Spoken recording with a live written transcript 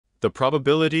The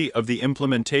probability of the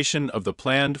implementation of the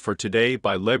plan for today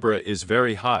by Libra is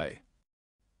very high.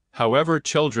 However,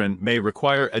 children may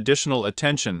require additional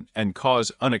attention and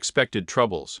cause unexpected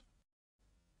troubles.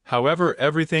 However,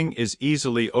 everything is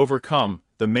easily overcome.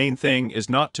 The main thing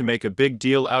is not to make a big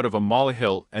deal out of a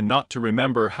molehill and not to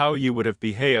remember how you would have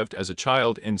behaved as a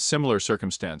child in similar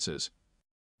circumstances.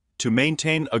 To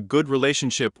maintain a good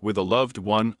relationship with a loved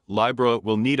one, Libra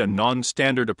will need a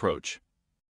non-standard approach.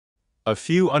 A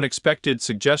few unexpected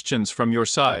suggestions from your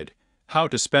side, how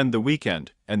to spend the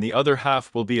weekend, and the other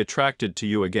half will be attracted to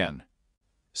you again.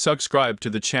 Subscribe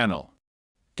to the channel.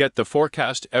 Get the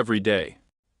forecast every day.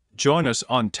 Join us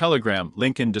on Telegram,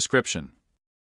 link in description.